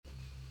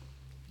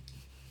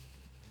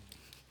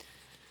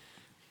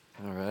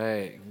All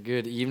right.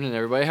 Good evening,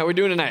 everybody. How are we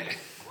doing tonight?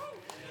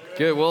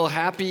 Good. Well,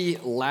 happy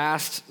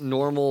last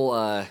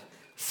normal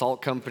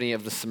Salt Company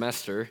of the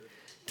semester.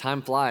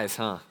 Time flies,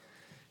 huh?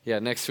 Yeah,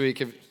 next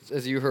week,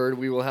 as you heard,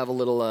 we will have a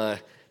little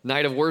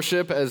night of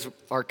worship as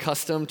our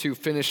custom to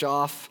finish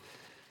off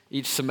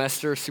each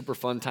semester. Super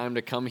fun time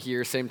to come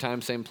here, same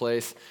time, same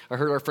place. I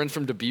heard our friends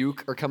from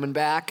Dubuque are coming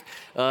back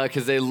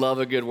because they love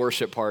a good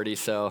worship party,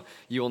 so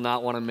you will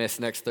not want to miss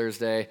next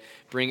Thursday.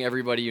 Bring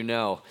everybody you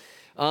know.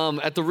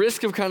 At the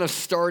risk of kind of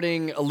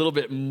starting a little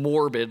bit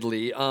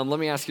morbidly, let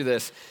me ask you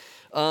this.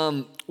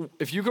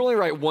 If you could only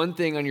write one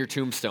thing on your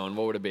tombstone,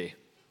 what would it be?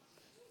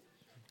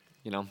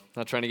 You know,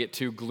 not trying to get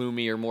too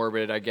gloomy or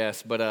morbid, I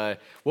guess, but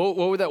what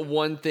would that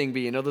one thing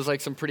be? You know, there's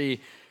like some pretty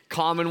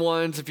common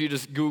ones. If you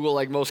just Google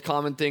like most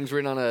common things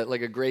written on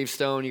a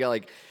gravestone, you got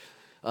like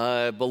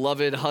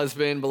beloved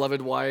husband,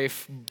 beloved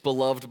wife,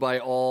 beloved by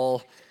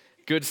all,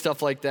 good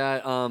stuff like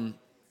that.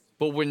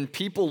 But when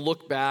people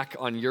look back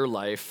on your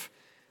life,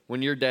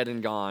 when you're dead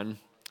and gone,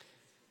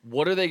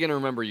 what are they going to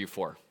remember you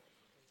for?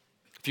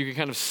 If you could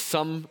kind of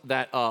sum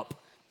that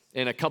up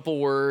in a couple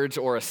words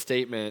or a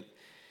statement,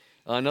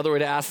 another way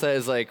to ask that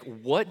is like,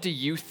 what do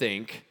you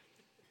think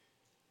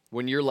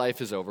when your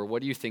life is over,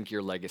 what do you think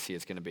your legacy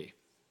is going to be?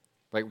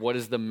 Like, what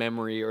is the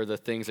memory or the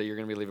things that you're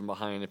going to be leaving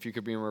behind? If you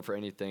could be remembered for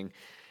anything,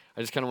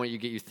 I just kind of want you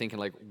to get you thinking,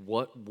 like,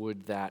 what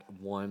would that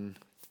one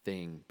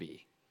thing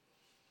be?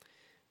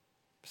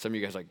 Some of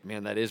you guys are like,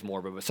 man, that is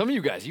morbid. But some of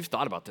you guys, you've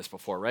thought about this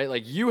before, right?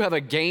 Like, you have a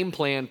game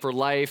plan for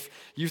life.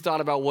 You've thought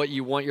about what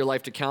you want your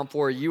life to count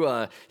for.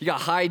 You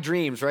got high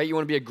dreams, right? You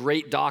want to be a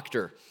great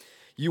doctor.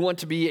 You want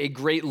to be a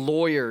great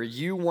lawyer.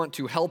 You want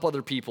to help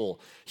other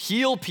people,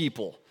 heal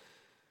people,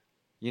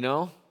 you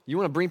know? You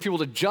want to bring people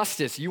to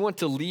justice. You want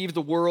to leave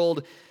the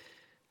world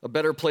a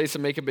better place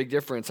and make a big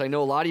difference. I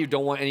know a lot of you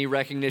don't want any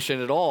recognition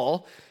at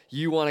all.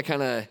 You want to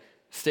kind of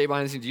stay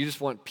behind the scenes. You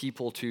just want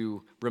people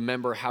to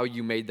remember how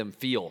you made them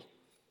feel.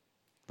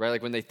 Right?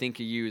 Like when they think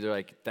of you, they're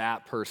like,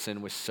 that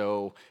person was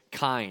so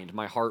kind.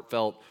 My heart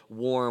felt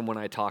warm when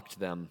I talked to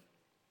them.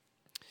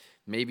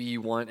 Maybe you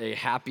want a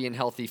happy and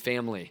healthy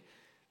family.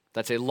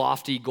 That's a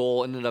lofty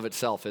goal in and of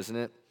itself, isn't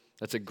it?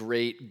 That's a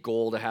great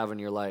goal to have in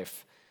your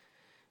life.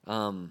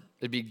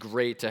 It'd be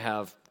great to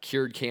have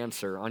cured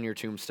cancer on your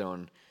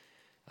tombstone,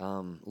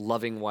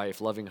 loving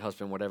wife, loving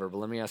husband, whatever. But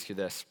let me ask you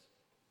this.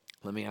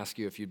 Let me ask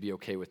you if you'd be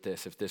okay with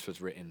this, if this was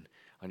written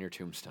on your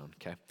tombstone,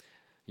 okay?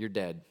 You're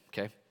dead,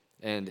 okay?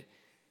 And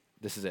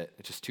this is it.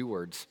 It's just two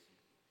words.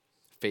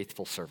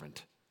 Faithful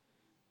servant.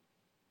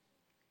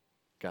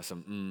 Got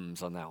some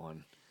ums on that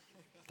one.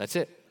 That's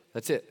it.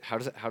 That's it. How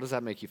does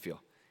that make you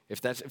feel?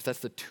 If that's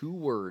the two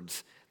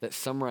words that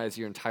summarize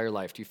your entire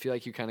life, do you feel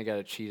like you kind of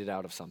got cheated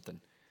out of something?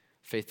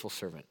 Faithful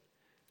servant.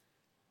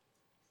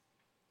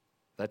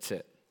 That's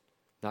it.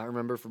 Not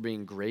remembered for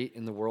being great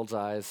in the world's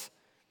eyes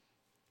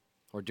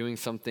or doing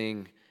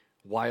something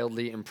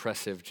wildly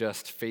impressive,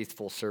 just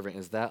faithful servant.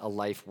 Is that a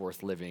life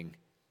worth living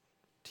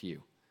to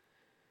you?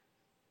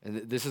 And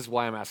this is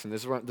why I'm asking.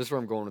 This is where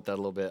I'm going with that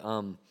a little bit.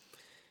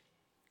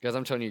 Guys,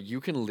 I'm telling you,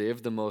 you can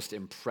live the most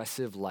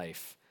impressive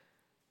life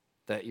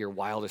that your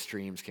wildest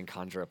dreams can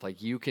conjure up.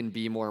 Like, you can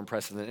be more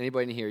impressive than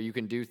anybody in here. You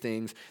can do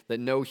things that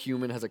no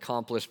human has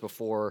accomplished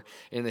before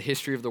in the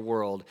history of the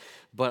world.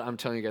 But I'm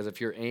telling you guys,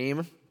 if your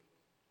aim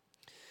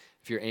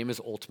is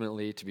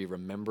ultimately to be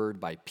remembered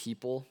by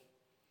people,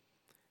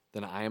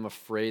 then I am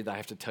afraid that I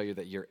have to tell you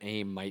that your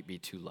aim might be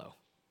too low.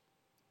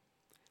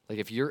 Like,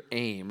 if your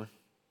aim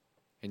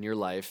in your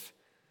life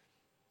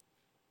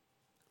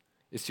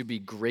is to be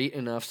great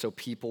enough so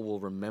people will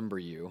remember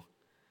you,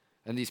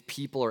 and these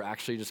people are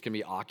actually just going to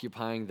be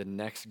occupying the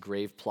next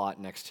grave plot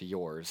next to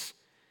yours,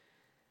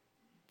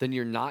 then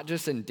you're not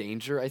just in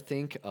danger, I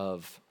think,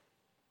 of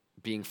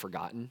being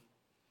forgotten,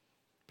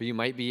 but you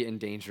might be in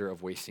danger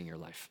of wasting your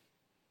life.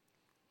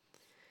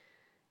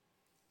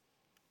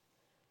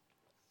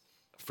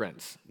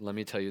 Friends, let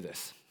me tell you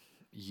this.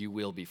 You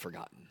will be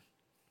forgotten,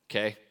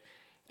 okay?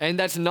 And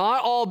that's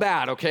not all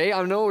bad, okay?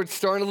 I know it's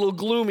starting a little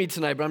gloomy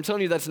tonight, but I'm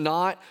telling you that's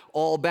not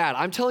all bad.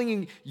 I'm telling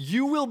you,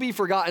 you will be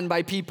forgotten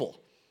by people.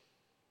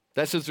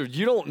 That's just,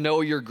 you don't know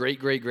your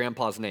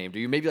great-great-grandpa's name, do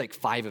you? Maybe like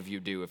 5 of you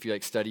do if you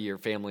like study your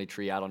family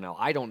tree. I don't know.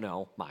 I don't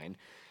know mine.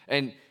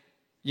 And,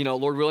 you know,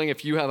 Lord willing,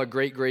 if you have a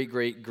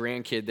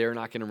great-great-great-grandkid, they're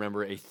not going to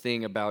remember a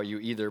thing about you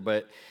either,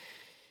 but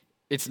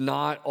it's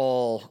not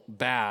all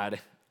bad.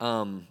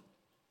 God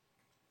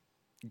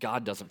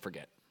doesn't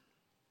forget.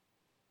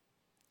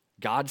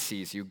 God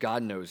sees you.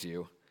 God knows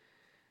you.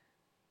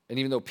 And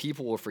even though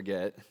people will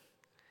forget,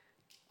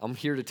 I'm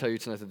here to tell you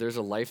tonight that there's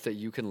a life that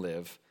you can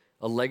live,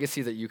 a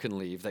legacy that you can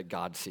leave that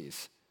God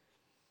sees.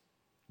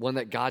 One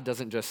that God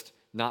doesn't just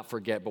not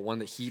forget, but one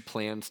that he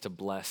plans to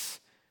bless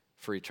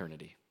for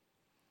eternity.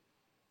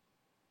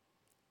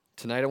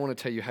 Tonight I want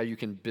to tell you how you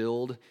can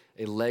build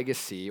a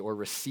legacy, or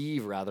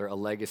receive rather a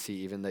legacy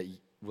even, that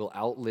will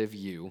outlive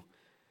you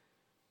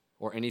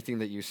or anything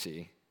that you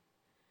see.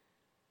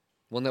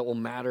 one that will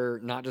matter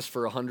not just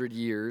for 100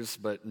 years,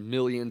 but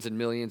millions and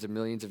millions and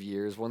millions of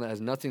years, one that has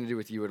nothing to do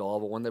with you at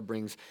all, but one that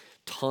brings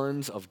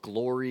tons of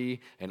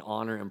glory and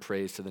honor and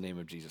praise to the name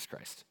of Jesus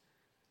Christ.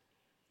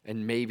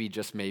 And maybe,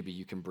 just maybe,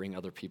 you can bring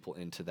other people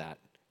into that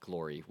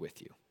glory with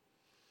you.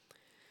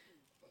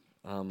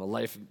 A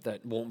life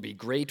that won't be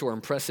great or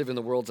impressive in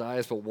the world's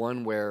eyes, but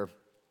one where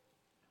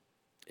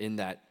in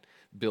that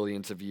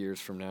billions of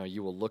years from now,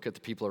 you will look at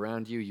the people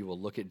around you, you will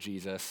look at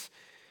Jesus,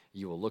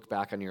 you will look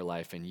back on your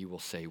life, and you will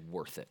say,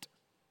 worth it,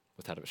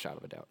 without a shadow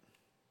of a doubt.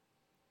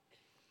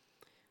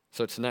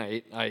 So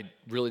tonight, I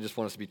really just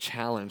want us to be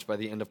challenged by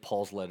the end of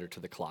Paul's letter to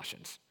the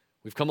Colossians.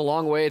 We've come a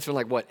long way. It's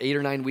been 8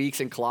 or 9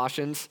 weeks in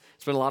Colossians.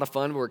 It's been a lot of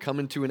fun, but we're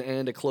coming to an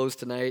end, a close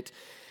tonight.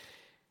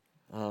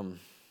 I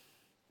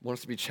want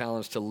us to be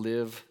challenged to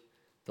live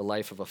the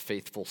life of a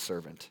faithful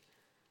servant.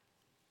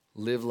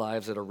 Live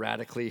lives that are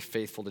radically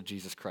faithful to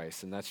Jesus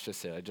Christ. And that's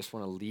just it. I just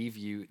want to leave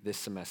you this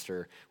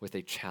semester with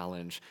a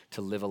challenge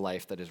to live a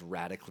life that is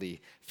radically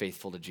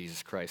faithful to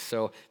Jesus Christ.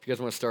 So if you guys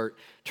want to start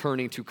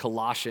turning to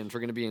Colossians, we're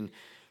going to be in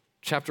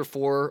chapter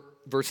 4,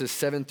 verses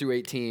 7 through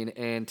 18.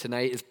 And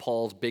tonight is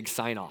Paul's big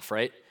sign-off,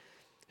 right?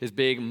 His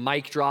big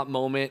mic drop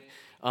moment.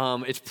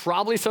 It's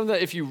probably something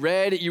that if you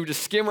read, you would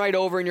just skim right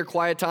over in your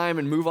quiet time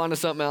and move on to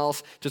something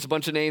else. Just a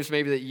bunch of names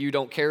maybe that you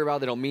don't care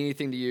about, that don't mean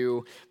anything to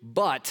you.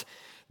 But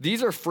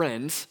these are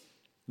friends,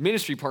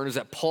 ministry partners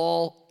that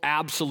Paul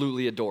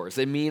absolutely adores.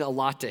 They mean a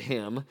lot to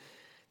him.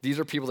 These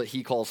are people that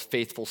he calls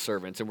faithful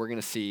servants, and we're going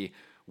to see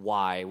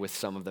why with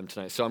some of them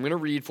tonight. So I'm going to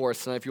read for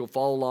us tonight. If you'll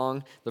follow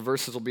along, the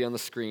verses will be on the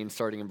screen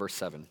starting in verse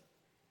 7.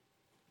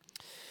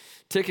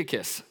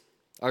 Tychicus,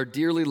 our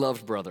dearly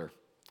loved brother,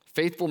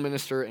 faithful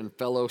minister and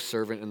fellow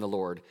servant in the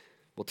Lord,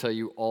 will tell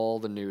you all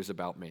the news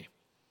about me.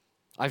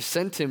 I've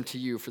sent him to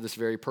you for this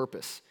very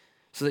purpose,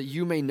 so that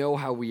you may know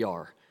how we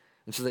are,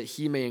 and so that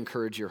he may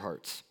encourage your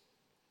hearts.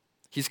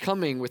 He's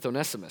coming with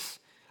Onesimus,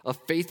 a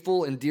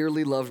faithful and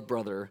dearly loved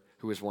brother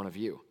who is one of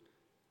you.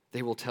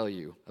 They will tell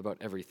you about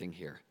everything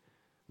here.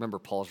 Remember,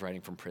 Paul's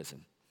writing from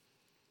prison.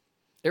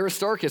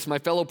 Aristarchus, my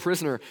fellow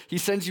prisoner, he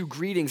sends you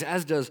greetings,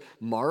 as does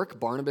Mark,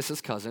 Barnabas'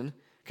 cousin,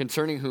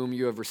 concerning whom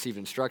you have received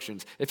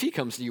instructions. If he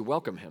comes to you,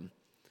 welcome him.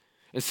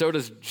 And so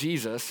does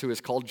Jesus, who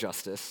is called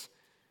Justus.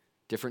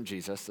 Different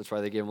Jesus, that's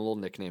why they gave him a little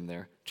nickname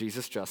there.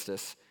 Jesus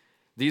Justus.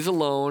 These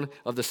alone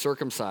of the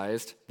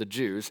circumcised, the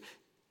Jews,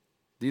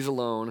 these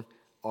alone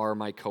are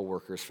my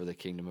co-workers for the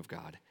kingdom of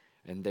God,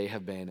 and they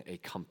have been a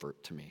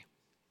comfort to me.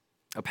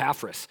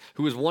 Epaphras,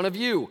 who is one of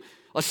you,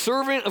 a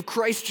servant of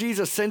Christ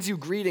Jesus, sends you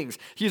greetings.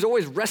 He is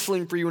always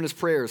wrestling for you in his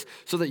prayers,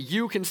 so that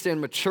you can stand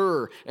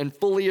mature and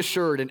fully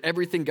assured in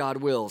everything God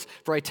wills.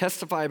 For I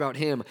testify about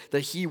him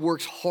that he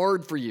works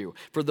hard for you,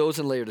 for those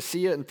in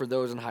Laodicea and for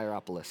those in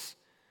Hierapolis.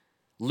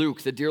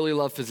 Luke, the dearly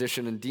loved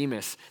physician, and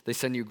Demas, they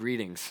send you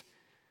greetings.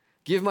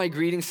 Give my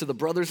greetings to the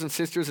brothers and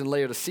sisters in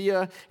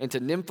Laodicea and to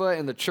Nympha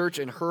and the church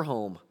in her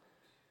home.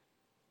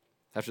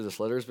 After this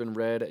letter has been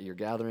read at your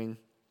gathering,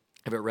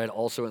 have it read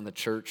also in the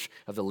church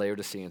of the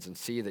Laodiceans, and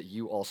see that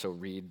you also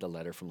read the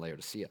letter from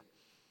Laodicea.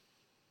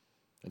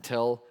 And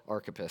tell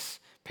Archippus,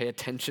 pay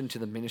attention to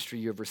the ministry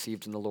you have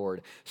received in the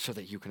Lord, so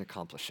that you can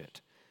accomplish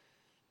it.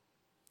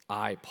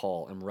 I,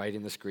 Paul, am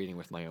writing this greeting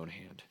with my own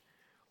hand.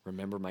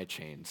 Remember my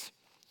chains.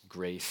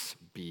 Grace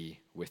be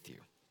with you.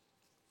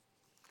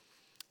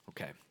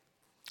 Okay.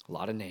 A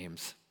lot of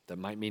names that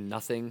might mean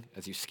nothing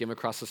as you skim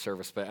across the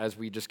surface, but as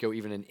we just go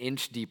even an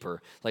inch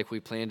deeper, like we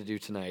plan to do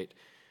tonight,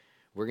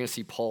 we're going to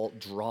see Paul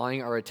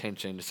drawing our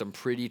attention to some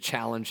pretty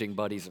challenging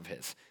buddies of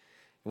his.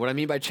 And what I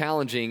mean by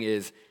challenging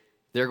is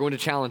they're going to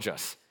challenge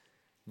us.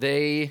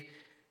 They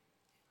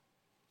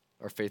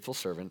are faithful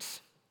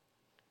servants,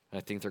 and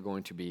I think they're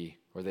going to be,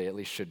 or they at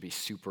least should be,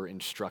 super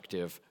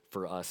instructive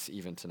for us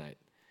even tonight.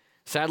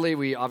 Sadly,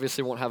 we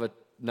obviously won't have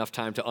enough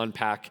time to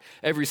unpack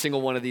every single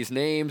one of these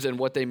names and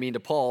what they mean to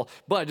Paul,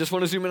 but I just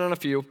want to zoom in on a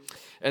few.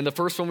 And the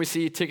first one we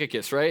see,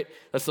 Tychicus, right?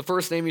 That's the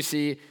first name you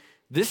see.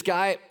 This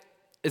guy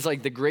is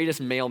like the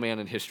greatest mailman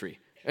in history.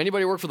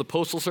 Anybody work for the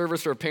Postal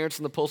Service or parents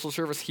in the Postal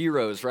Service?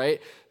 Heroes, right?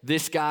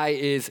 This guy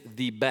is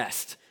the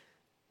best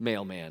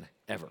mailman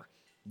ever.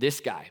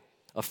 This guy,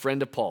 a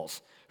friend of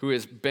Paul's, who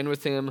has been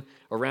with him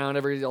around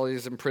all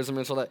these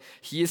imprisonments, all that,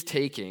 he is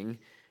taking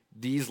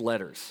these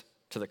letters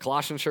to the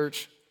Colossian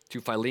church, to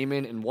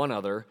Philemon and one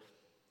other,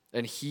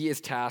 and he is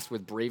tasked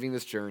with braving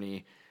this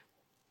journey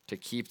to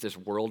keep this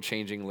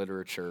world-changing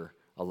literature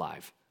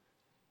alive.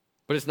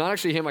 But it's not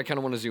actually him I kind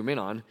of want to zoom in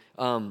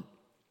on.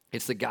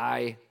 It's the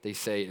guy they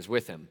say is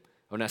with him,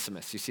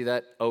 Onesimus. You see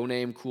that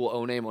O-name, cool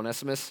O-name,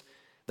 Onesimus?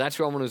 That's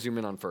who I want to zoom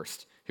in on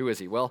first. Who is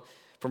he? Well,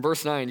 from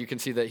verse 9, you can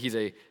see that he's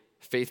a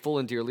faithful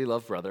and dearly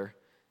loved brother,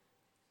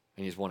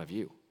 and he's one of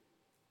you.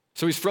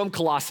 So he's from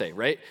Colossae,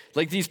 right?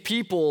 Like these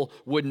people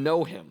would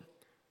know him.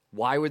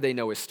 Why would they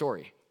know his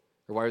story?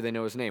 Or why would they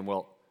know his name?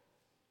 Well,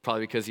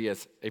 probably because he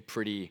has a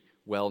pretty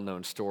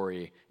well-known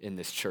story in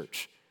this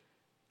church.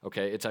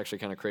 Okay, it's actually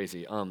kind of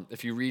crazy.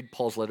 If you read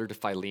Paul's letter to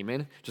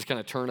Philemon, just kind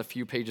of turn a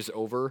few pages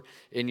over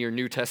in your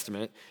New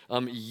Testament,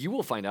 you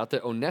will find out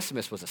that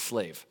Onesimus was a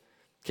slave.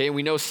 Okay, and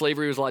we know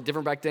slavery was a lot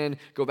different back then.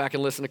 Go back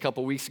and listen a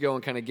couple weeks ago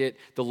and kind of get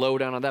the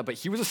lowdown on that. But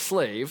he was a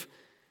slave,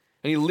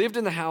 and he lived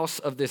in the house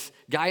of this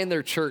guy in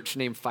their church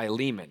named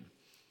Philemon.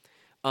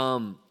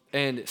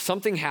 And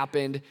something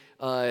happened.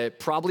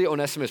 Probably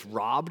Onesimus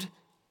robbed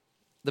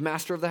the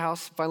master of the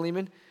house,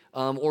 Philemon,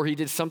 or he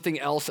did something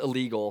else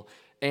illegal,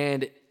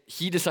 and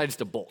he decides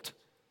to bolt.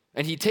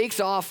 And he takes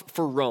off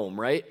for Rome,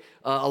 right?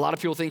 A lot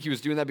of people think he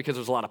was doing that because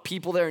there's a lot of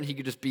people there and he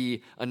could just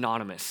be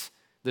anonymous,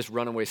 this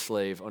runaway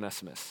slave,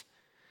 Onesimus.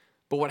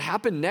 But what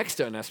happened next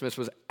to Onesimus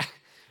was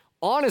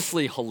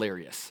honestly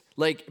hilarious.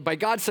 Like, by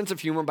God's sense of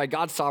humor, by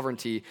God's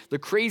sovereignty, the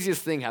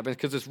craziest thing happens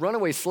because this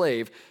runaway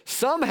slave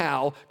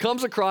somehow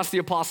comes across the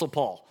Apostle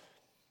Paul.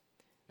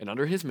 And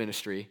under his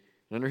ministry,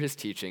 and under his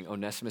teaching,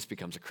 Onesimus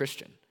becomes a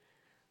Christian.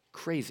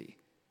 Crazy,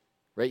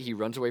 right? He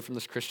runs away from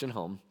this Christian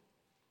home,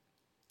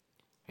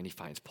 and he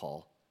finds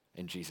Paul,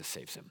 and Jesus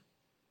saves him.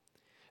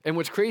 And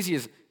what's crazy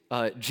is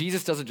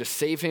Jesus doesn't just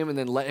save him and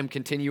then let him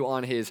continue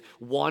on his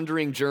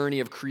wandering journey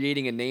of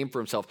creating a name for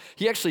himself.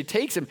 He actually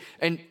takes him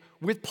and,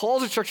 with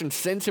Paul's instruction,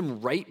 sends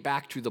him right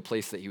back to the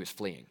place that he was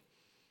fleeing.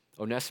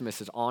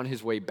 Onesimus is on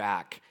his way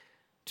back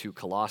to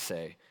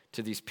Colossae,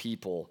 to these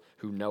people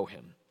who know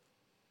him.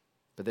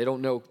 But they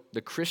don't know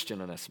the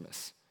Christian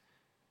Onesimus.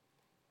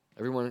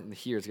 Everyone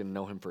here is going to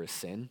know him for his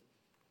sin,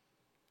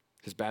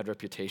 his bad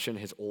reputation,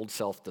 his old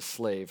self, the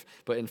slave.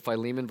 But in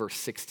Philemon verse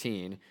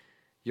 16,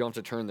 you don't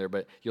have to turn there,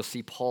 but you'll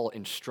see Paul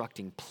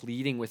instructing,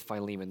 pleading with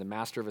Philemon, the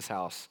master of his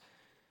house.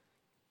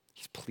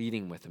 He's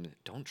pleading with him.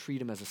 Don't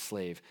treat him as a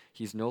slave.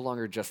 He's no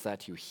longer just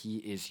that to you. He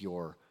is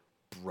your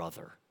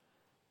brother.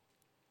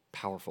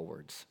 Powerful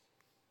words.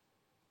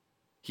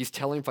 He's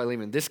telling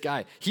Philemon, this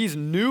guy, he's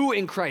new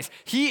in Christ.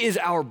 He is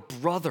our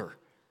brother,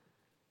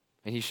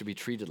 and he should be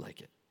treated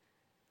like it.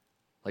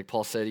 Like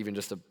Paul said, even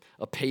just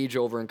a page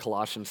over in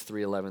Colossians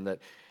 3:11, that,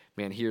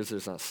 man,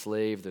 there's not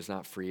slave, there's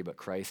not free, but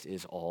Christ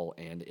is all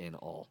and in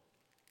all.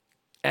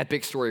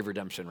 Epic story of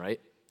redemption, right?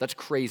 That's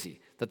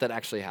crazy that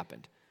actually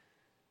happened.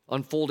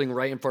 Unfolding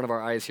right in front of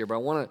our eyes here, but I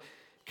want to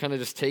kind of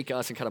just take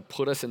us and kind of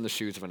put us in the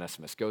shoes of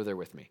Onesimus. Go there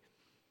with me.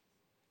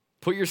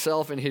 Put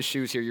yourself in his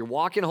shoes here. You're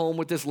walking home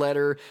with this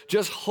letter,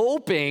 just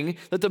hoping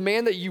that the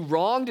man that you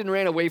wronged and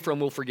ran away from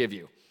will forgive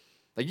you.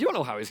 Like, you don't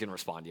know how he's going to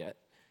respond yet.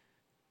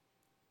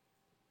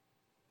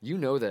 You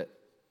know that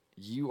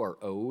you are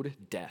owed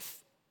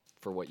death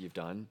for what you've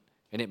done,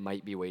 and it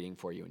might be waiting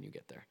for you when you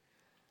get there.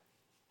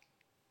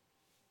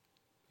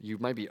 You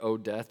might be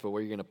owed death, but what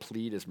you're going to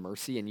plead is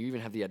mercy, and you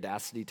even have the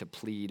audacity to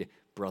plead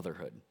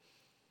brotherhood.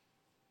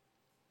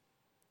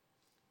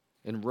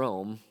 In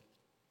Rome,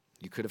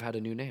 you could have had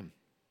a new name.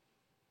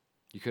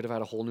 You could have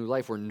had a whole new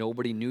life where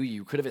nobody knew you.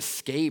 You could have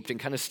escaped and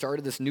kind of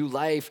started this new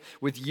life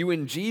with you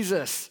and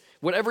Jesus,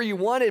 whatever you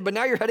wanted, but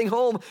now you're heading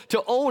home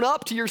to own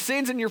up to your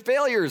sins and your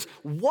failures.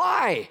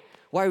 Why?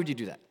 Why would you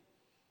do that?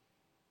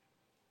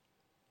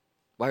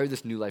 Why would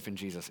this new life in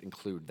Jesus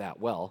include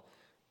that? Well,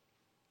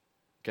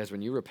 guys,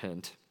 when you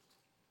repent,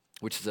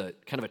 which is a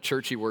kind of a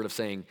churchy word of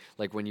saying,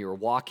 like, when you're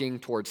walking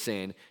towards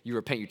sin, you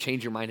repent, you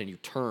change your mind, and you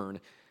turn.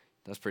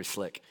 That's pretty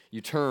slick.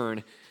 You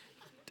turn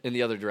in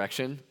the other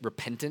direction.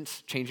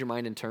 Repentance, change your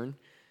mind and turn.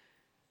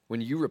 When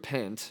you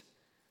repent,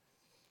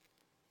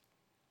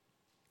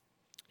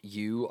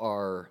 you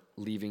are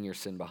leaving your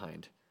sin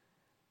behind.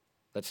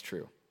 That's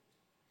true.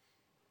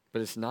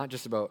 But it's not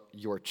just about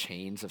your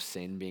chains of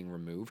sin being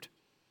removed.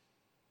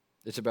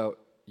 It's about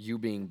you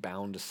being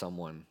bound to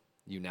someone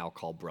you now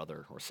call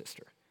brother or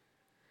sister.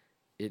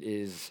 It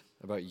is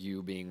about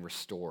you being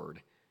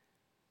restored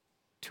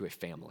to a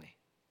family.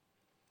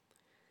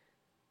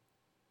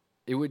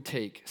 It would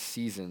take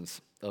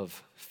seasons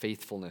of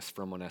faithfulness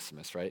from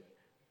Onesimus, right?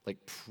 Like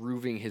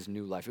proving his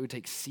new life. It would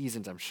take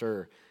seasons, I'm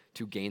sure,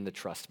 to gain the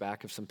trust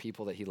back of some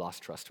people that he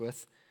lost trust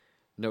with.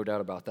 No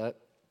doubt about that.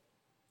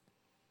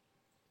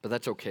 But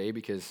that's okay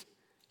because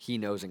he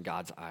knows in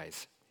God's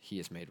eyes he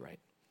is made right.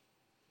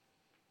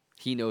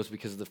 He knows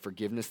because of the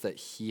forgiveness that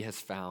he has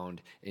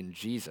found in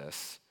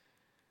Jesus,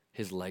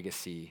 his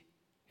legacy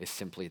is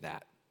simply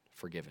that,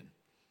 forgiven.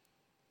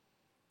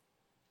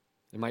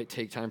 It might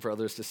take time for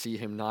others to see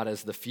him not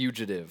as the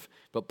fugitive,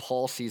 but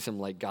Paul sees him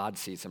like God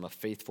sees him, a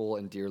faithful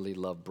and dearly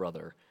loved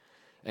brother.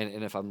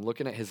 And if I'm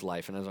looking at his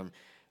life and as I'm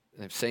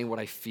saying what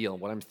I feel,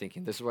 what I'm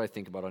thinking, this is what I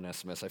think about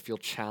Onesimus. I feel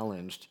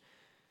challenged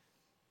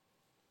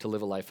to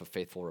live a life of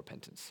faithful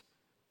repentance.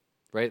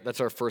 Right?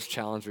 That's our first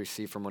challenge we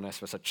see from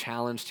Onesimus, a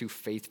challenge to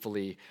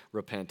faithfully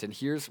repent. And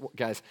here's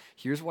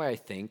why I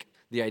think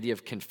the idea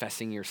of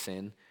confessing your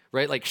sin,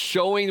 right? Like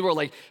showing the world,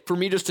 like for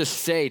me just to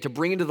say, to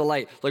bring into the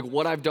light, like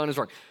what I've done is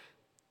wrong.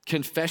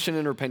 Confession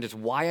and repentance,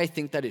 why I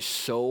think that is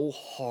so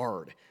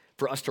hard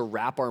for us to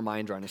wrap our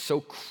mind around, it's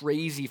so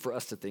crazy for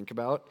us to think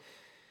about,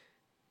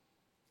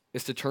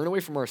 is to turn away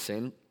from our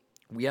sin.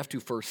 We have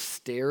to first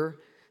stare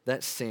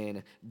that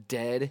sin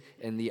dead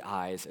in the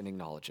eyes and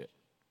acknowledge it.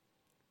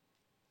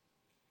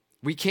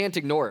 We can't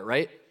ignore it,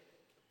 right?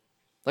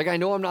 Like, I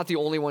know I'm not the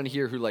only one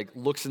here who like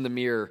looks in the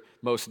mirror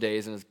most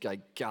days and is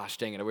like, gosh,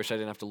 dang it, I wish I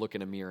didn't have to look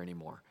in a mirror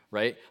anymore,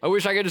 right? I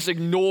wish I could just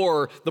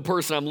ignore the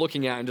person I'm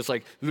looking at and just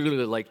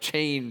like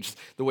change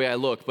the way I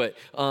look. But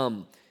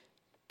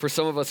for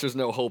some of us, there's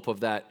no hope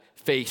of that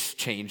face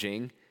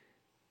changing,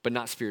 but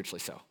not spiritually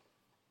so.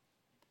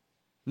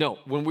 No,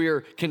 when we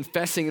are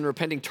confessing and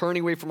repenting,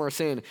 turning away from our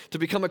sin, to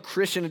become a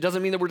Christian, it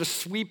doesn't mean that we're just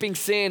sweeping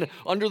sin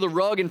under the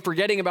rug and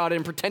forgetting about it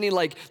and pretending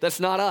like that's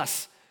not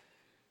us.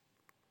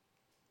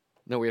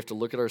 No, we have to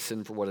look at our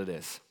sin for what it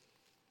is.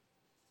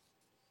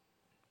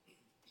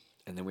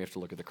 And then we have to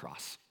look at the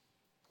cross.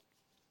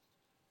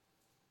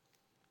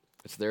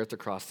 It's there at the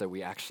cross that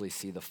we actually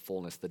see the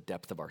fullness, the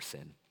depth of our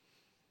sin.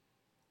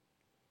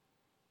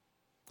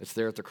 It's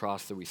there at the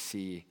cross that we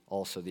see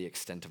also the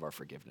extent of our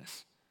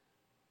forgiveness.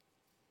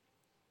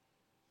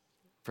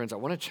 Friends, I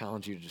want to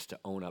challenge you just to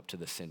own up to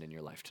the sin in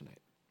your life tonight.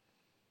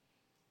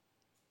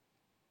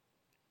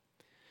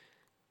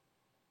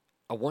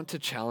 I want to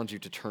challenge you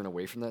to turn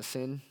away from that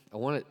sin. I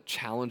want to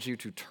challenge you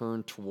to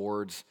turn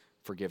towards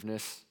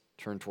forgiveness,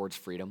 turn towards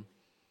freedom.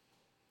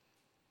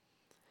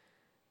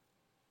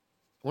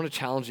 I want to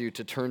challenge you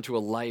to turn to a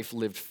life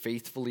lived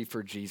faithfully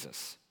for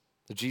Jesus.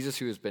 The Jesus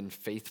who has been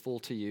faithful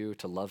to you,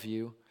 to love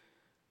you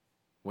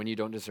when you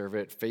don't deserve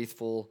it,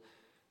 faithful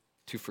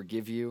to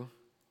forgive you.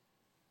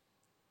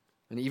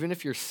 And even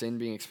if your sin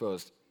being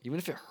exposed, even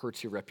if it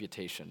hurts your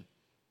reputation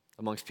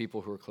amongst people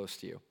who are close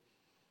to you,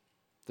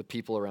 the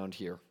people around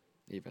here,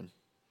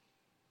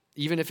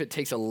 even if it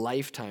takes a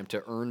lifetime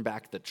to earn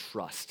back the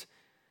trust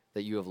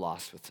that you have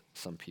lost with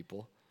some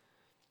people,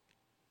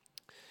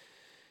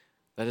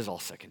 that is all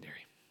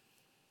secondary.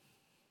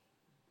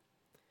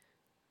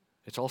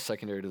 It's all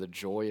secondary to the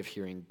joy of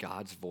hearing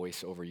God's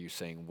voice over you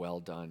saying, well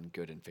done,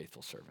 good and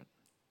faithful servant.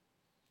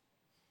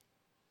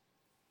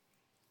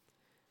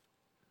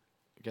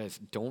 Guys,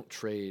 don't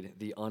trade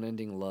the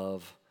unending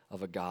love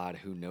of a God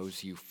who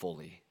knows you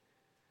fully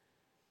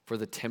for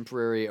the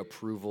temporary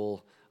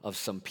approval of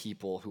some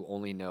people who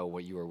only know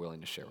what you are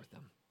willing to share with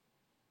them.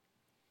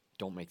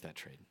 Don't make that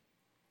trade.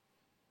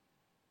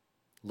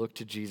 Look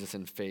to Jesus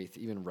in faith,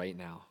 even right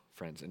now,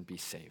 friends, and be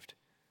saved.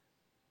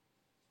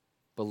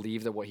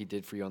 Believe that what he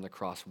did for you on the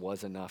cross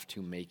was enough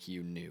to make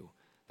you new,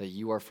 that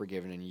you are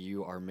forgiven and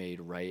you are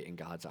made right in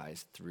God's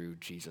eyes through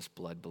Jesus'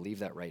 blood. Believe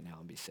that right now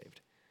and be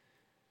saved.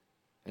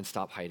 And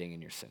stop hiding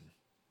in your sin.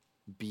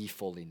 Be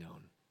fully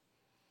known.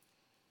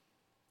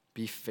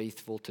 Be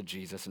faithful to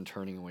Jesus and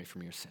turning away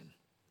from your sin.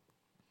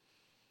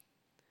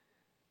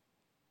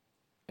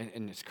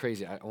 And it's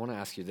crazy. I want to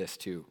ask you this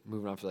too,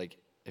 moving on to like,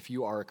 if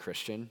you are a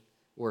Christian,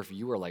 or if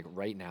you are like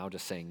right now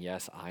just saying,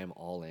 yes, I am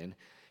all in,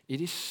 it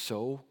is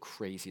so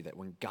crazy that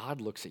when God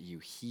looks at you,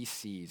 he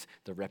sees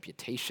the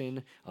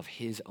reputation of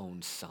his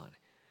own son.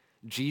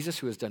 Jesus,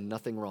 who has done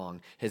nothing wrong,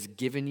 has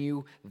given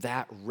you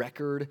that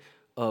record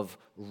of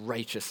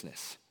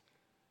righteousness.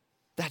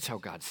 That's how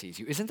God sees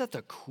you. Isn't that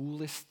the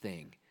coolest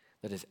thing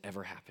that has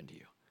ever happened to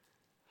you?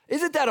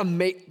 Isn't that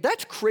amazing?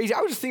 That's crazy.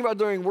 I was just thinking about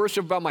during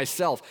worship about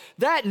myself.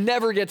 That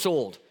never gets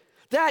old.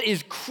 That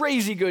is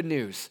crazy good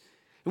news.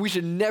 And we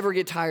should never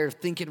get tired of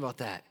thinking about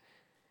that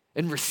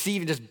and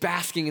receiving, just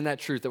basking in that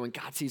truth that when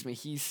God sees me,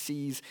 he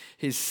sees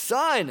his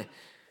son.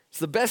 It's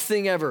the best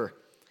thing ever.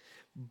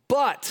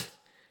 But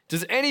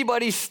does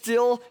anybody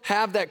still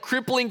have that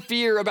crippling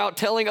fear about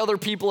telling other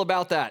people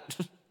about that?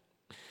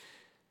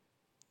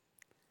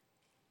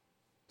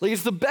 Like,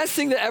 it's the best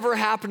thing that ever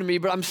happened to me,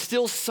 but I'm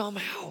still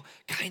somehow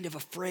kind of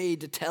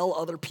afraid to tell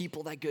other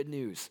people that good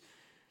news.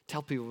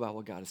 Tell people about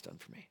what God has done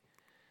for me.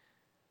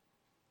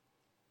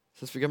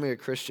 Since becoming a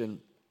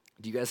Christian,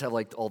 do you guys have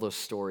like all those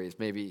stories?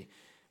 Maybe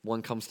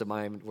one comes to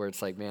mind where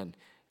it's like, man,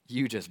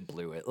 you just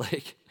blew it.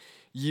 Like,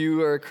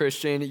 you are a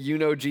Christian, you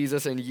know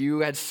Jesus, and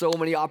you had so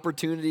many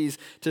opportunities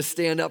to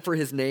stand up for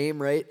his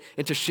name, right?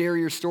 And to share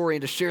your story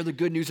and to share the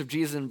good news of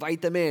Jesus and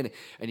invite them in,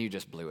 and you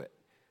just blew it.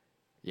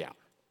 Yeah,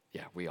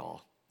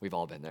 we've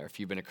all been there. If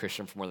you've been a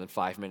Christian for more than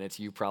 5 minutes,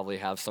 you probably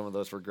have some of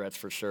those regrets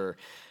for sure.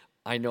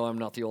 I know I'm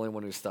not the only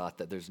one who's thought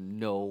that there's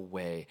no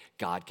way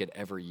God could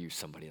ever use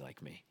somebody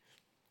like me.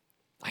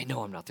 I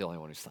know I'm not the only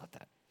one who's thought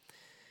that.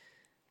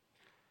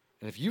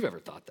 And if you've ever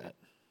thought that,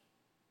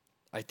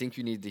 I think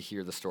you need to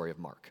hear the story of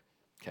Mark,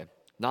 okay?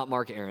 Not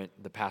Mark Arendt,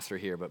 the pastor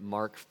here, but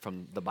Mark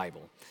from the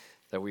Bible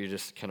that we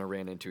just kind of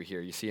ran into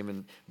here. You see him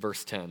in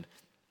verse 10. It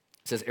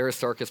says,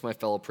 Aristarchus, my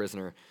fellow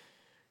prisoner,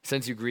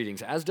 sends you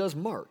greetings, as does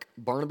Mark,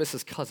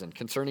 Barnabas' cousin,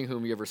 concerning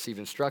whom you have received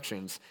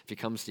instructions. If he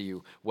comes to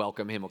you,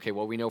 welcome him. Okay,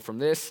 what we know from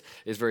this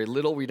is very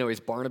little. We know he's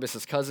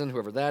Barnabas' cousin,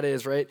 whoever that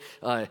is, right?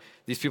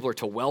 These people are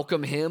to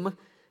welcome him.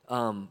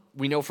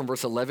 We know from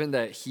verse 11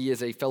 that he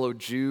is a fellow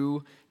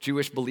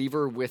Jewish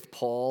believer with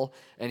Paul,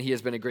 and he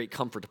has been a great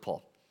comfort to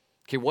Paul.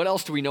 Okay, what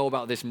else do we know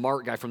about this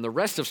Mark guy from the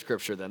rest of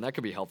Scripture then? That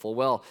could be helpful.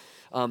 Well,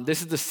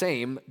 this is the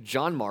same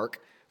John Mark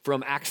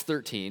from Acts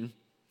 13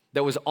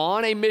 that was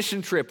on a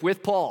mission trip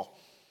with Paul,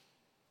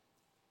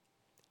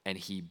 and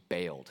he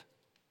bailed.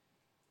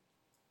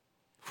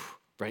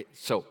 Right?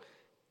 So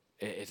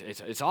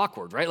it's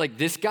awkward, right? Like,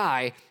 this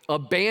guy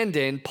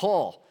abandoned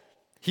Paul.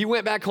 He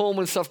went back home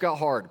when stuff got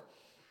hard.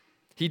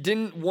 He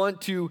didn't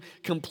want to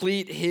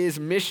complete his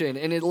mission,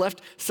 and it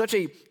left such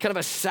a kind of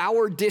a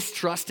sour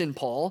distrust in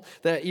Paul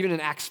that even in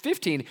Acts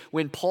 15,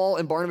 when Paul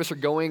and Barnabas are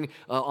going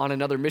on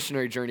another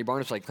missionary journey,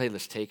 Barnabas is like, hey,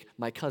 let's take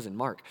my cousin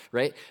Mark,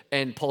 right?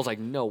 And Paul's like,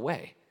 no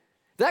way.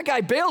 That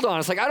guy bailed on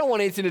us. Like, I don't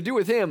want anything to do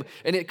with him.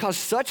 And it caused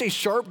such a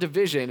sharp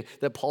division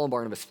that Paul and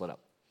Barnabas split up.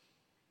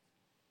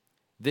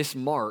 This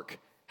Mark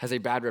has a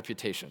bad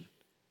reputation.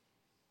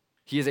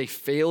 He is a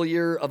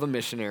failure of a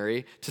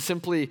missionary. To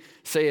simply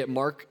say it,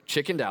 Mark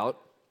chickened out.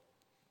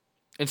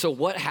 And so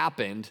what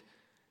happened?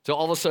 So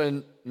all of a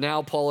sudden,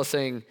 now Paul is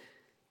saying,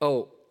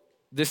 oh,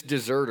 this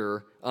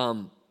deserter,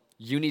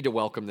 you need to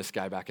welcome this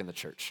guy back in the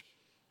church.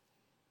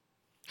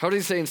 How does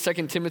he say in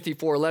 2 Timothy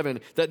 4:11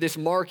 that this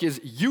Mark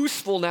is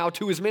useful now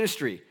to his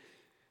ministry?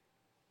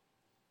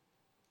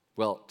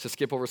 Well, to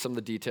skip over some of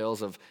the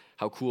details of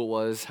how cool it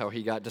was, how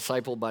he got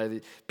discipled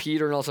by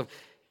Peter and all stuff,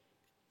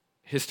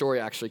 his story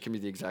actually can be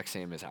the exact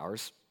same as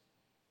ours.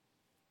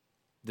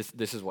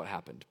 This is what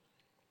happened.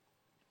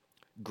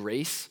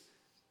 Grace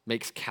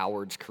makes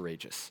cowards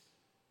courageous.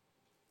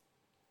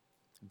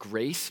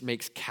 Grace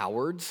makes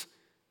cowards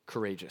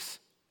courageous.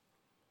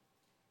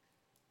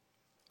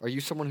 Are you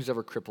someone who's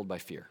ever crippled by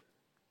fear?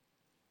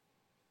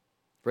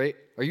 Right?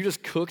 Are you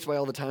just cooked by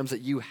all the times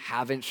that you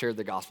haven't shared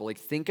the gospel? Like,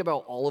 think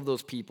about all of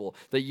those people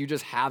that you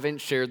just haven't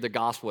shared the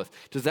gospel with.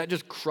 Does that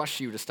just crush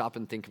you to stop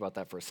and think about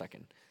that for a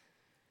second?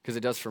 Because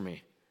it does for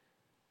me.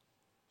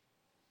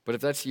 But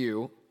if that's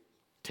you,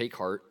 take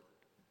heart.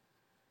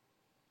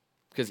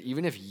 Because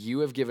even if you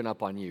have given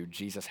up on you,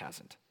 Jesus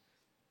hasn't.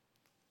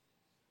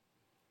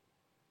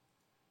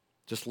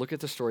 Just look at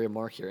the story of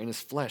Mark here. In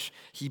his flesh,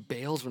 he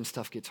bails when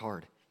stuff gets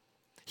hard.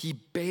 He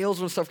bails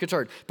when stuff gets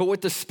hard. But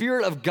with the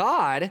Spirit of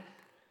God,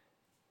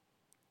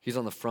 he's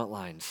on the front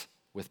lines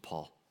with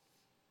Paul.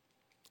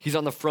 He's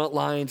on the front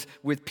lines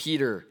with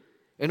Peter.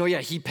 And oh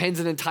yeah, he pens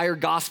an entire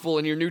gospel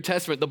in your New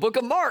Testament. The book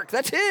of Mark,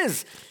 that's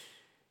his.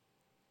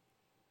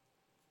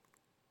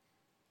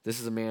 This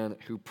is a man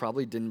who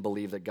probably didn't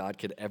believe that God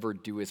could ever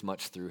do as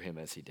much through him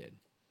as he did.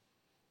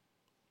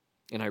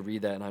 And I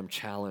read that and I'm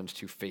challenged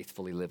to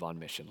faithfully live on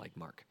mission like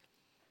Mark.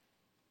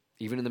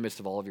 Even in the midst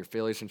of all of your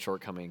failures and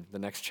shortcomings, the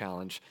next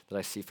challenge that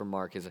I see from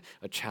Mark is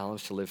a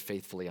challenge to live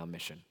faithfully on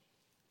mission.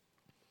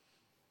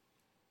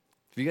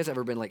 Have you guys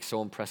ever been like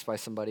so impressed by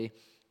somebody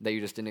that you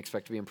just didn't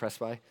expect to be impressed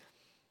by?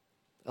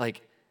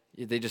 Like,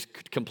 they just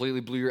completely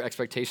blew your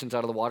expectations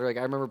out of the water. Like,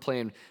 I remember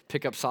playing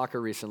pickup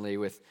soccer recently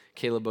with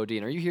Caleb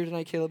Bodine. Are you here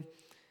tonight, Caleb?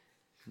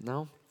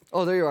 No?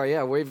 Oh, there you are.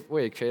 Yeah,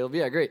 wave, Caleb.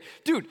 Yeah, great.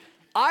 Dude,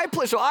 I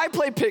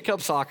play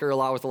pickup soccer a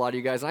lot with a lot of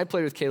you guys, and I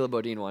played with Caleb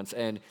Bodine once,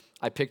 and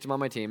I picked him on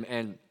my team,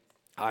 and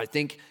I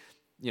think,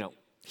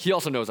 he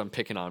also knows I'm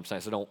picking on him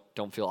tonight, so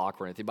don't feel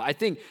awkward or anything. But I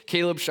think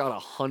Caleb shot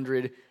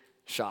 100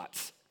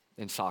 shots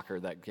in soccer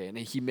that game,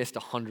 and he missed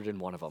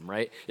 101 of them,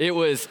 right? It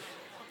was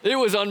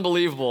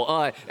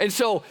unbelievable. And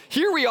so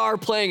here we are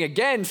playing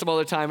again some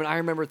other time, and I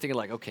remember thinking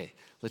like, okay,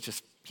 let's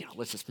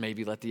just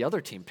maybe let the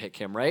other team pick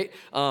him, right?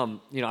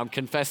 I'm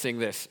confessing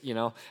this,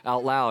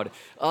 out loud.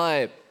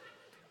 But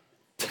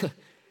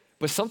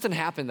something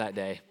happened that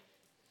day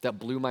that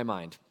blew my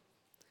mind.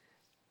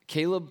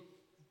 Caleb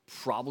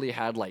probably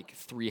had like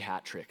 3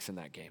 hat tricks in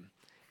that game.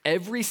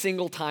 Every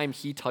single time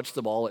he touched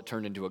the ball, it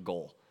turned into a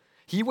goal.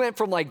 He went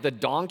from like the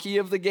donkey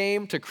of the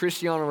game to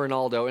Cristiano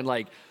Ronaldo in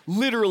like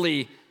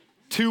literally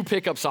 2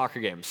 pickup soccer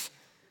games.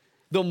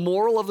 The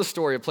moral of the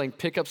story of playing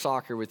pickup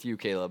soccer with you,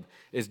 Caleb,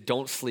 is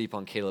don't sleep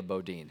on Caleb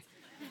Bodine.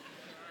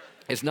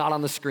 It's not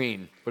on the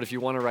screen, but if you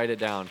want to write it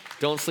down,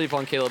 don't sleep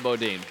on Caleb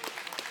Bodine.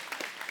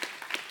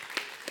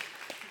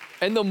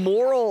 And the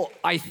moral,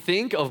 I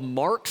think, of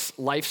Mark's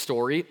life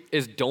story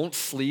is don't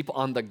sleep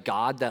on the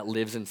God that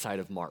lives inside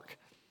of Mark.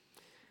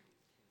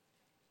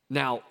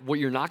 Now, what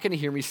you're not going to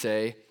hear me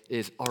say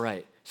is, all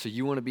right, so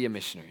you want to be a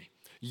missionary.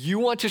 You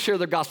want to share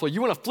the gospel.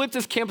 You want to flip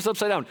this campus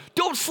upside down.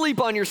 Don't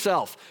sleep on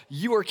yourself.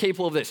 You are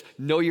capable of this.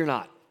 No, you're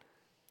not.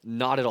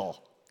 Not at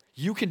all.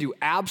 You can do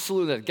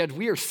absolutely that. God,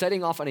 we are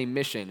setting off on a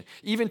mission,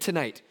 even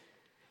tonight,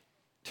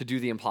 to do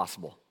the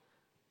impossible.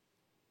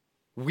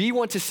 We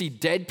want to see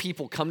dead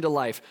people come to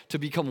life to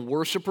become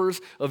worshipers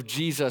of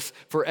Jesus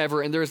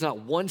forever. And there is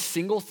not one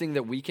single thing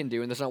that we can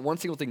do, and there's not one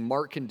single thing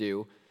Mark can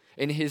do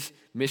in his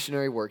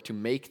missionary work to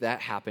make that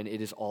happen. It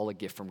is all a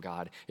gift from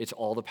God. It's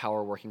all the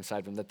power working inside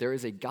of him, that there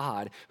is a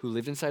God who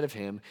lived inside of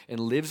him and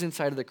lives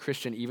inside of the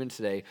Christian even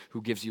today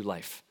who gives you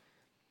life.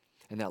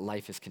 And that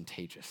life is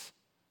contagious.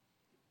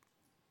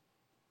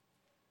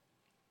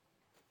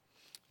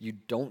 You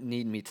don't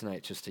need me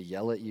tonight just to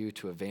yell at you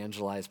to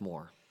evangelize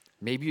more.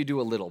 Maybe you do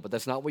a little, but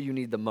that's not what you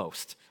need the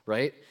most,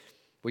 right?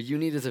 What you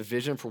need is a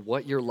vision for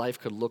what your life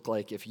could look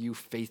like if you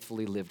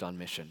faithfully lived on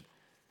mission.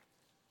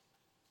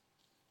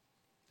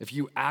 If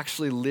you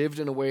actually lived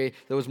in a way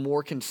that was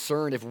more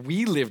concerned, if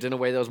we lived in a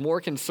way that was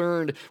more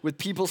concerned with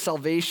people's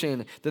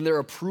salvation than their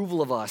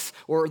approval of us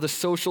or the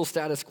social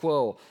status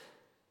quo.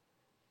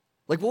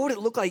 Like, what would it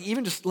look like,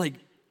 even just like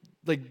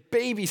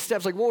baby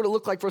steps? Like, what would it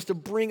look like for us to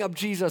bring up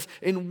Jesus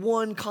in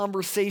one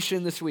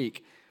conversation this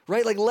week?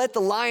 right? Like let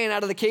the lion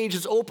out of the cage,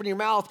 just open your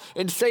mouth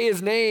and say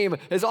his name,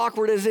 as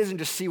awkward as it is, and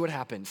just see what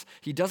happens.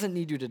 He doesn't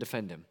need you to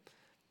defend him.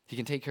 He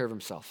can take care of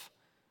himself.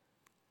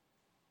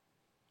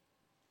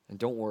 And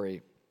don't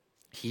worry,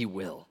 he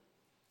will.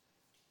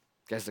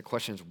 Guys, the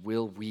question is,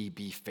 will we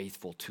be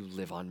faithful to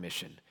live on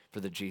mission for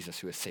the Jesus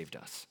who has saved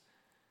us?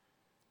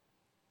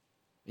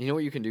 You know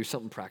what you can do?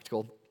 Something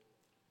practical.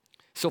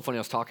 So funny,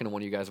 I was talking to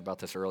one of you guys about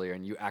this earlier,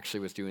 and you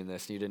actually was doing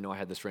this, and you didn't know I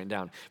had this written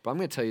down. But I'm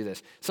going to tell you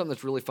this. Something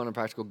that's really fun and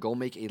practical, go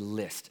make a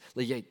list.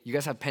 Like, yeah, you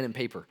guys have pen and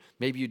paper.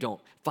 Maybe you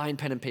don't. Find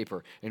pen and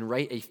paper and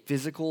write a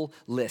physical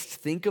list.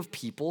 Think of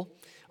people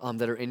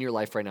that are in your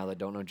life right now that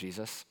don't know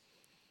Jesus.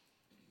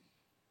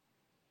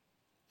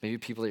 Maybe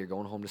people that you're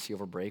going home to see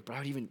over break, but I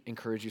would even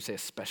encourage you to say,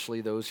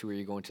 especially those who are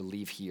you going to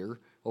leave here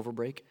over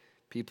break,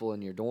 people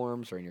in your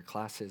dorms or in your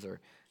classes or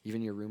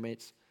even your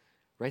roommates,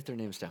 write their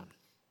names down.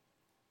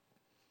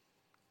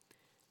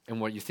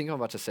 And what you think I'm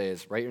about to say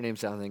is write your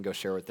names down and then go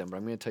share with them, but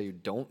I'm going to tell you,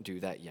 don't do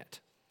that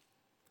yet.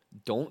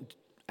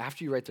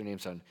 After you write their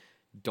names down,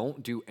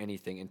 don't do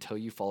anything until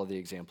you follow the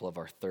example of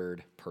our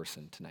third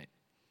person tonight.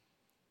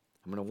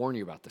 I'm going to warn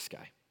you about this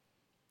guy.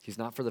 He's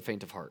not for the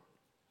faint of heart.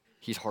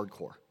 He's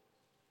hardcore.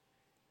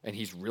 And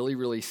he's really,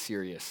 really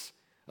serious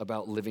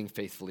about living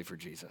faithfully for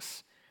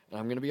Jesus. And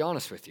I'm going to be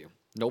honest with you.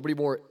 Nobody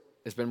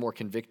has been more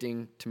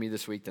convicting to me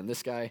this week than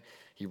this guy.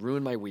 He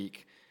ruined my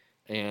week.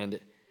 And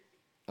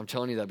I'm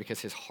telling you that because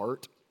his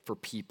heart for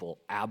people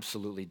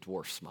absolutely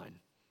dwarfs mine.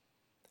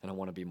 And I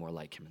want to be more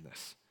like him in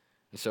this.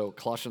 And so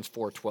Colossians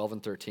 4:12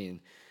 and 13, I'm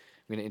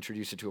going to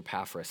introduce it to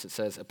Epaphras. It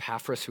says,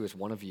 Epaphras, who is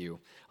one of you,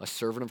 a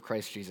servant of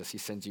Christ Jesus, he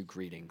sends you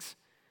greetings.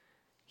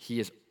 He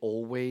is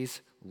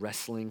always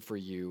wrestling for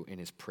you in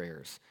his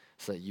prayers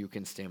so that you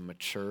can stand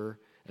mature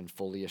and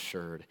fully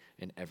assured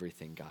in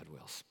everything God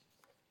wills.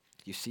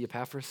 You see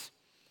Epaphras?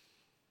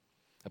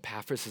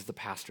 Epaphras is the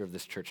pastor of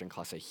this church in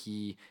Colossae.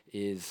 He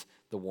is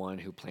the one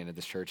who planted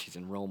this church. He's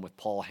in Rome with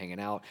Paul hanging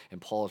out,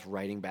 and Paul is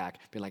writing back,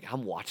 being like,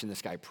 I'm watching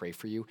this guy pray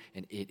for you,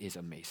 and it is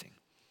amazing.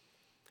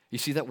 You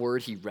see that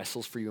word, he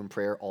wrestles for you in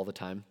prayer all the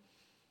time?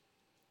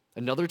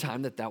 Another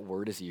time that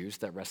word is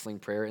used, that wrestling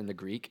prayer in the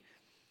Greek,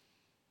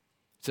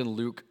 it's in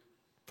Luke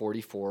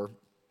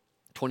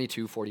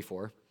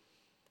 22:44,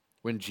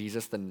 when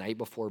Jesus, the night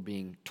before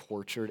being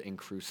tortured and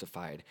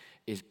crucified,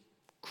 is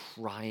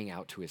crying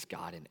out to his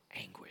God in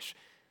anguish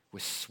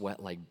with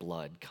sweat like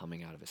blood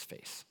coming out of his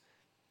face.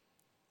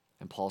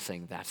 And Paul's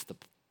saying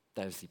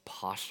that is the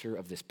posture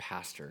of this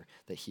pastor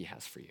that he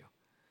has for you.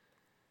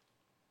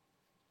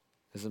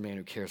 This is a man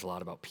who cares a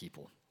lot about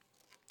people.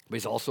 But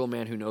he's also a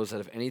man who knows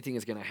that if anything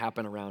is going to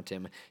happen around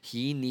him,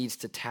 he needs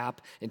to tap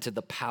into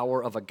the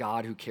power of a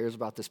God who cares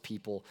about this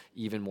people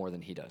even more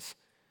than he does.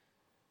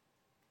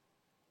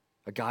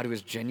 A God who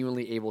is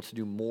genuinely able to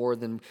do more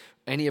than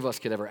any of us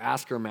could ever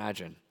ask or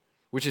imagine,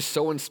 which is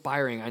so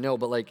inspiring, I know,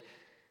 but like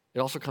it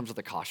also comes with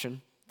a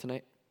caution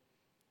tonight.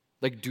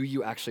 Like, do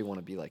you actually want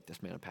to be like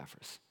this man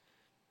Epaphras?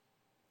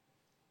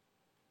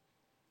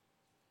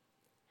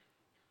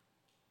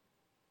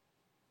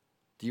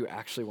 Do you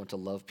actually want to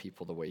love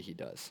people the way he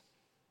does?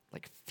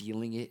 Like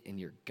feeling it in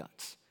your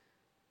guts.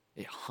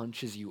 It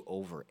hunches you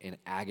over in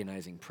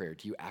agonizing prayer.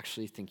 Do you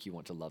actually think you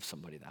want to love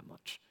somebody that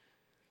much?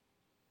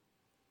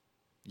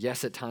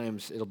 Yes, at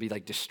times it'll be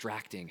like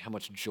distracting how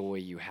much joy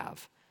you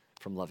have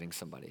from loving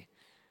somebody.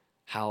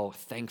 How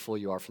thankful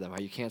you are for them. How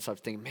you can't stop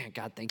thinking, man,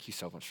 God, thank you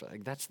so much for that.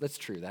 Like, that's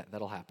true.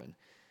 That'll happen.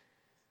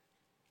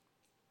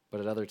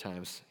 But at other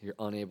times, you're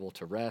unable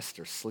to rest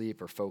or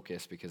sleep or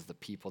focus because the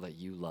people that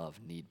you love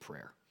need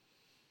prayer.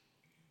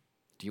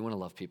 Do you want to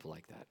love people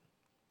like that?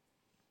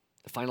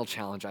 The final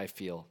challenge I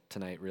feel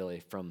tonight,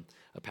 really, from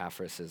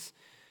Epaphras is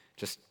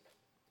just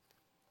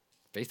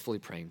faithfully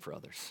praying for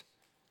others.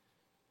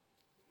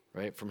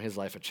 Right? From his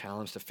life, a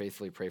challenge to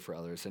faithfully pray for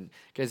others. And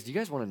guys, do you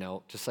guys want to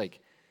know, just like,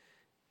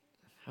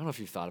 I don't know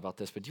if you've thought about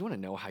this, but do you want to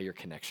know how your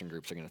connection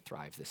groups are going to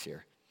thrive this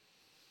year?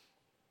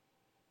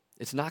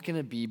 It's not going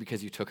to be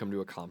because you took them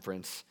to a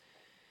conference.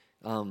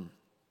 Do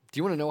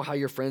you want to know how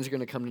your friends are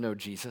going to come to know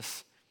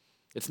Jesus?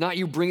 It's not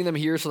you bringing them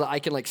here so that I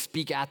can like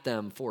speak at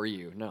them for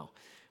you. No.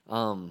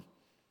 Do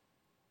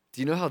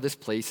you know how this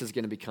place is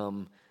going to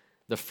become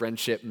the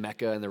friendship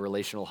mecca and the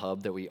relational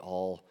hub that we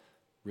all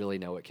really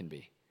know it can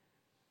be?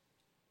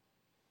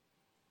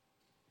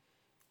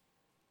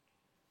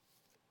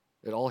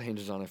 It all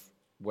hinges on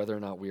whether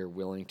or not we are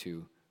willing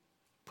to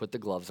put the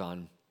gloves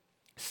on,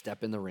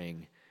 step in the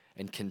ring,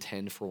 and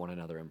contend for one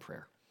another in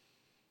prayer.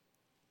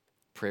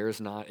 Prayer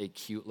is not a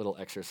cute little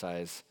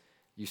exercise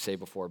you say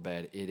before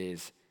bed. It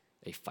is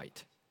a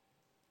fight.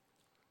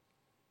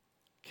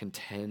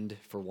 Contend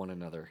for one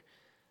another.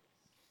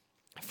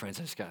 Friends,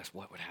 I just got to ask,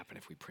 what would happen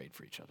if we prayed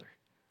for each other?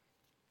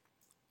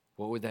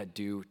 What would that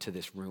do to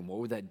this room? What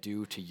would that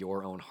do to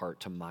your own heart,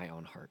 to my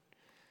own heart?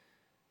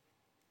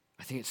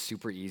 I think it's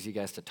super easy,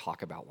 guys, to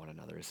talk about one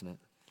another, isn't it?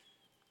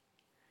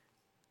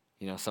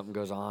 You know, something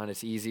goes on,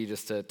 it's easy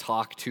just to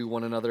talk to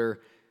one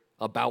another,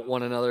 about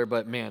one another,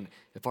 but man,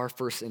 if our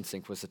first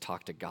instinct was to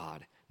talk to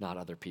God, not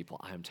other people,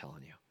 I'm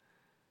telling you,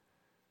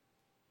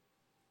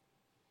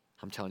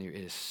 I'm telling you,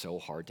 it is so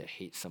hard to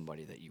hate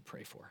somebody that you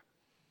pray for.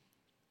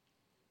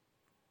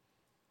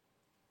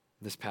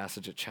 This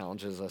passage, it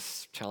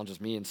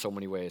challenges me in so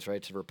many ways,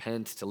 right? To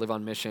repent, to live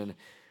on mission,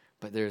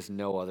 but there's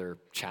no other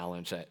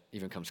challenge that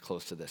even comes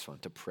close to this one,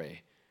 to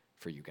pray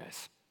for you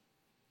guys.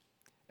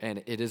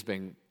 And it has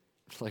been,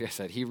 like I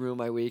said, he ruined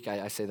my week.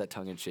 I say that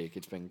tongue in cheek.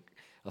 It's been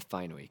a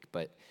fine week,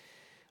 but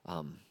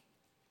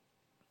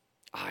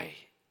I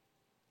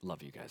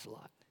love you guys a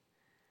lot.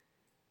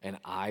 And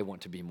I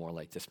want to be more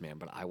like this man,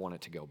 but I want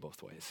it to go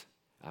both ways.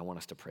 I want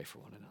us to pray for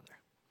one another.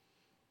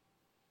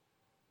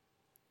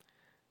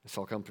 The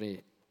Salt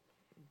Company,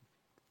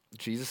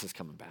 Jesus is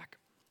coming back.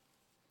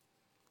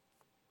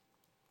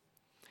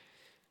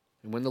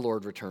 And when the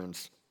Lord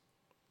returns,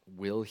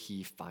 will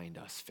he find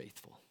us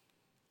faithful?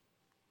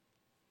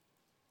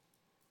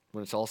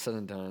 When it's all said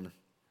and done,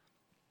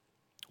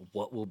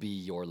 what will be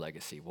your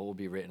legacy? What will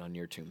be written on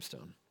your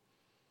tombstone?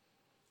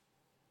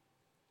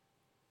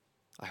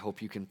 I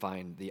hope you can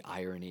find the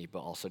irony, but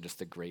also just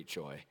the great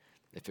joy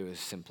if it was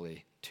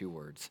simply 2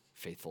 words,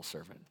 faithful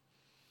servant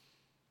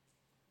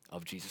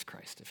of Jesus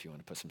Christ, if you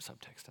want to put some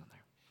subtext on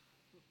there.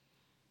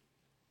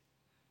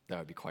 That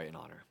would be quite an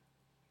honor.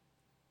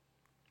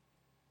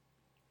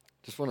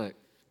 Just want to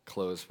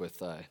close with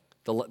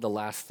the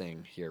last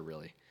thing here,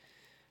 really.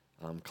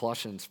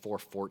 Colossians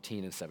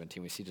 4:14 and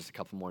 17, we see just a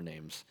couple more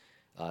names.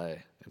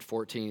 In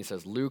 14, he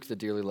says, Luke, the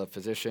dearly loved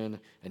physician,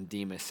 and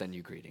Demas send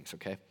you greetings,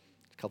 okay?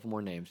 A couple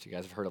more names. You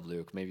guys have heard of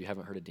Luke. Maybe you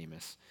haven't heard of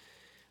Demas.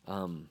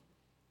 And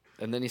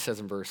then he says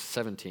in verse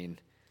 17,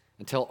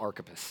 and tell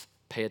Archippus,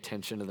 pay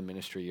attention to the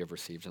ministry you have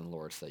received in the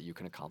Lord so that you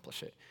can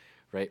accomplish it,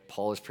 right?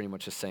 Paul is pretty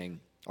much just saying,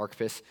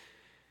 Archippus,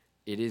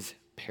 it is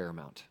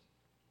paramount.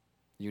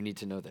 You need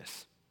to know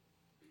this,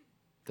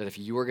 that if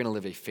you are going to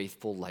live a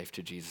faithful life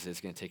to Jesus, it's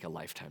going to take a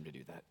lifetime to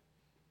do that.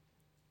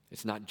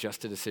 It's not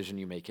just a decision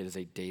you make. It is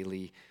a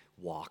daily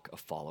walk of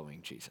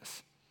following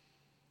Jesus.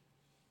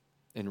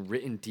 And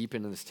written deep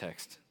into this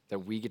text that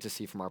we get to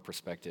see from our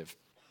perspective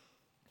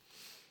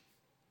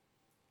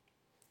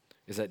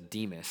is that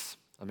Demas,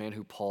 a man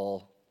who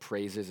Paul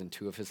praises in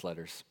 2 of his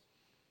letters,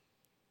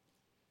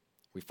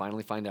 we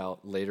finally find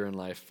out later in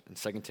life in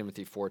 2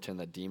 Timothy 4:10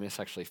 that Demas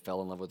actually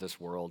fell in love with this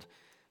world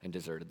and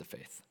deserted the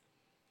faith.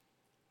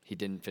 He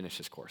didn't finish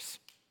his course.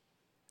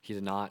 He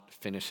did not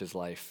finish his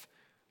life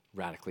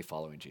radically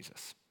following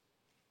Jesus.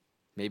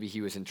 Maybe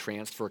he was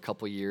entranced for a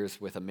couple years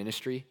with a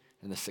ministry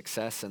and the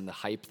success and the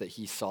hype that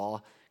he saw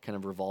kind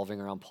of revolving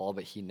around Paul,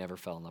 but he never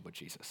fell in love with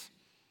Jesus.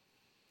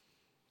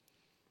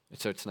 And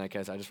so tonight,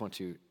 guys, I just want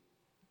to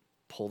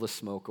pull the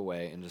smoke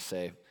away and just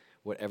say,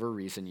 whatever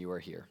reason you are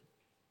here,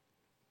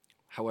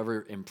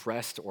 however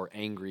impressed or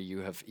angry you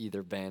have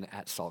either been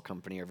at Salt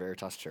Company or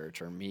Veritas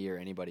Church or me or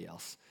anybody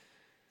else,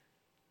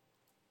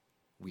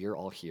 we are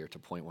all here to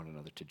point one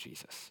another to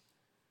Jesus.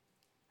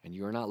 And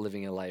you are not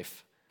living a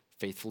life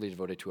faithfully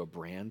devoted to a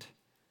brand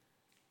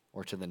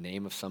or to the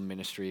name of some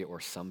ministry or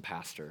some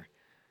pastor.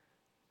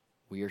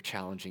 We are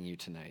challenging you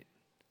tonight,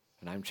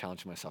 and I'm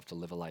challenging myself to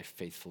live a life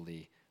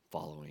faithfully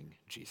following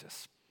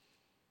Jesus.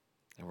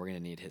 And we're going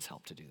to need his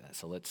help to do that.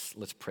 So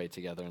let's pray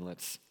together and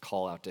let's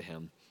call out to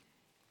him.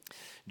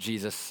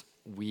 Jesus,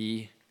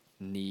 we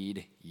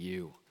need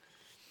you.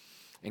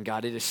 And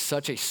God, it is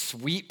such a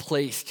sweet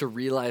place to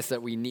realize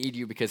that we need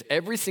you, because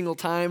every single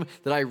time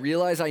that I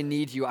realize I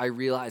need you, I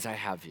realize I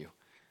have you.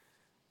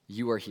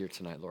 You are here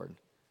tonight, Lord.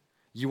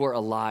 You are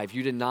alive.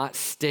 You did not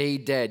stay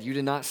dead. You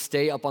did not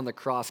stay up on the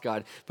cross,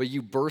 God, but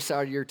you burst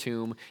out of your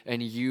tomb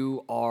and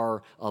you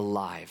are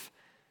alive.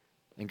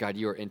 And God,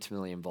 you are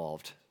intimately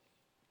involved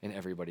in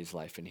everybody's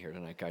life in here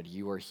tonight. God,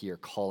 you are here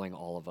calling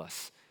all of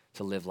us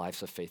to live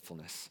lives of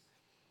faithfulness.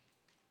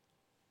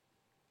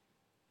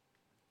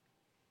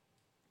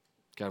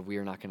 God, we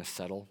are not going to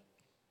settle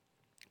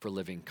for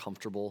living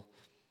comfortable,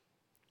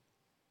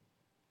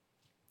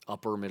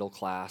 upper middle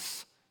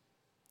class,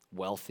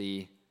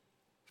 wealthy,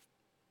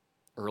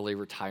 early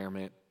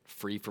retirement,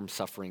 free from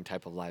suffering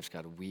type of lives.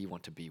 God, we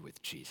want to be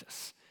with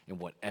Jesus in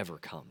whatever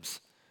comes.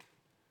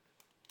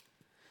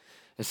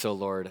 And so,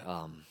 Lord,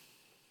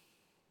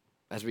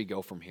 as we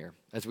go from here,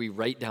 as we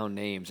write down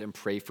names and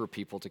pray for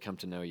people to come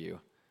to know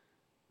you,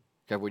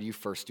 God, would you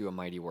first do a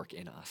mighty work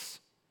in us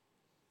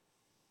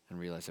and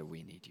realize that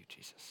we need you,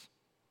 Jesus.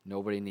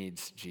 Nobody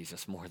needs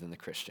Jesus more than the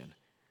Christian,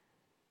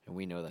 and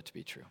we know that to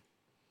be true.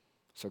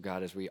 So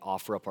God, as we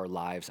offer up our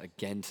lives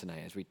again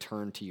tonight, as we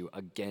turn to you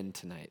again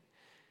tonight,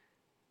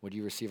 would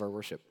you receive our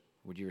worship?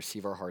 Would you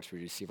receive our hearts? Would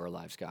you receive our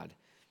lives, God?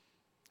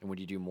 And would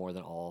you do more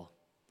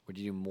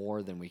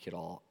than we could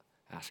all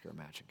ask or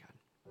imagine, God?